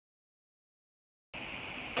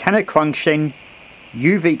Can a Quansheng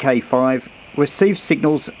UV-K5 receive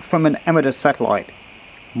signals from an amateur satellite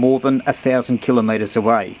more than 1,000 kilometers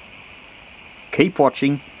away? Keep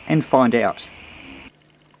watching and find out.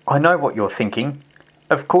 I know what you're thinking.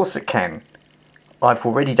 Of course it can. I've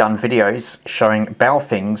already done videos showing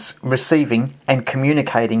Baofeng's receiving and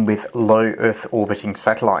communicating with low Earth orbiting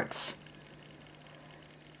satellites.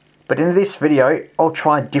 But in this video, I'll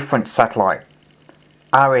try a different satellite,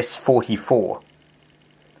 RS-44.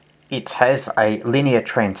 It has a linear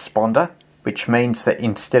transponder, which means that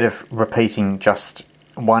instead of repeating just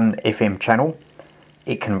one FM channel,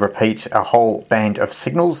 it can repeat a whole band of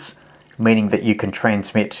signals, meaning that you can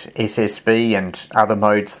transmit SSB and other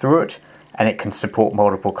modes through it, and it can support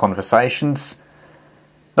multiple conversations.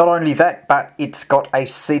 Not only that, but it's got a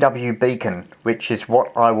CW beacon, which is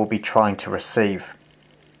what I will be trying to receive.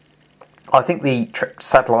 I think the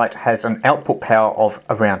satellite has an output power of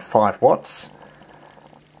around 5 watts,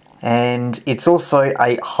 and it's also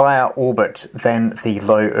a higher orbit than the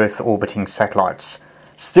low Earth orbiting satellites.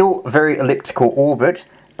 Still very elliptical orbit,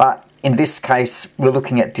 but in this case we're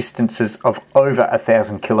looking at distances of over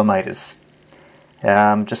 1,000 kilometers.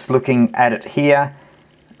 Just looking at it here,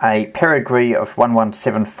 a perigee of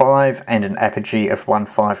 1175 and an apogee of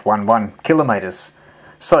 1511 kilometers.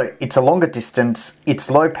 So it's a longer distance,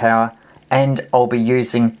 it's low power, and I'll be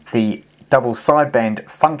using the double sideband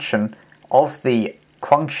function of the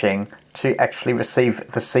Quansheng to actually receive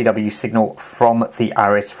the CW signal from the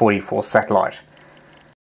RS-44 satellite.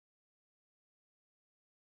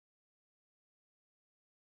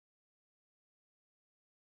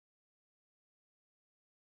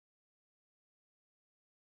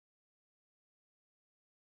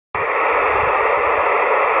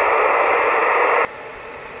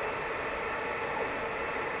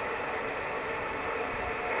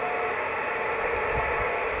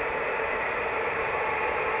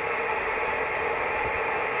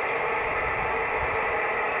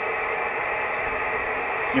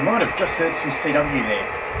 You might have just heard some CW there.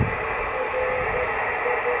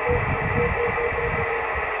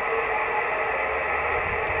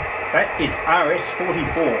 That is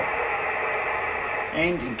RS-44.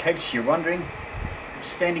 And in case you're wondering, I'm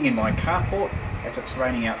standing in my carport as it's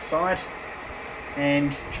raining outside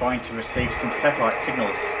and trying to receive some satellite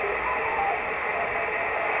signals.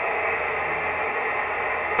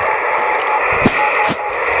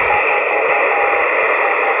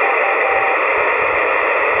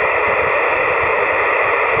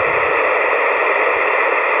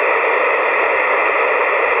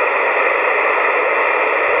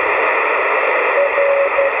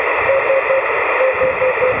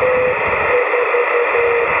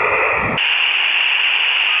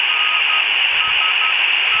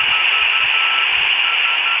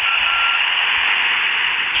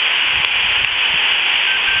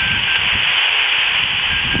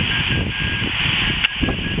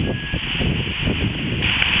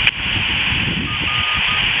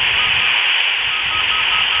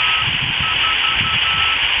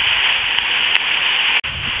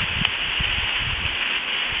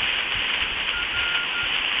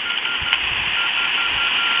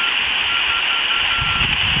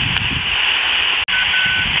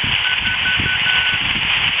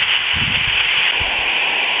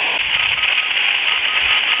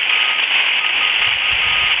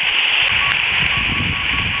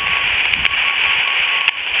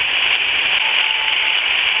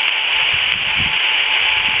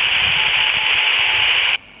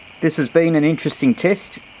 This has been an interesting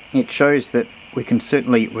test. It shows that we can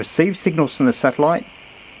certainly receive signals from the satellite,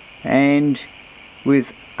 and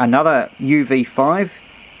with another UV5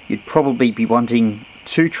 you'd probably be wanting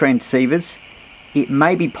 2 transceivers. It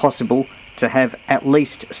may be possible to have at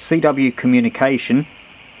least CW communication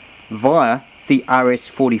via the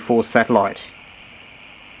RS-44 satellite.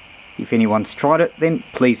 If anyone's tried it, then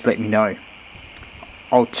please let me know.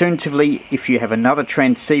 Alternatively, if you have another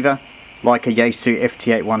transceiver like a Yaesu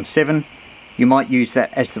FT817, you might use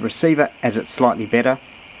that as the receiver, as it's slightly better,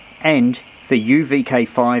 and the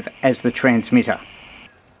UV-K5 as the transmitter.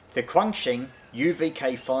 The Quansheng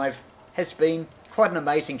UV-K5 has been quite an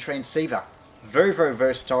amazing transceiver. Very, very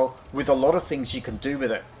versatile, with a lot of things you can do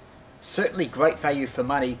with it. Certainly great value for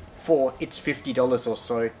money for its $50 or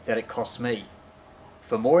so that it costs me.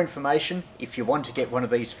 For more information, if you want to get one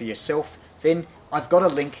of these for yourself, then I've got a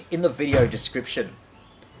link in the video description.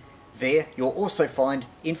 There you'll also find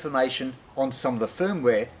information on some of the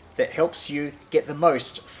firmware that helps you get the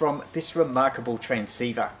most from this remarkable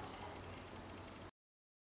transceiver.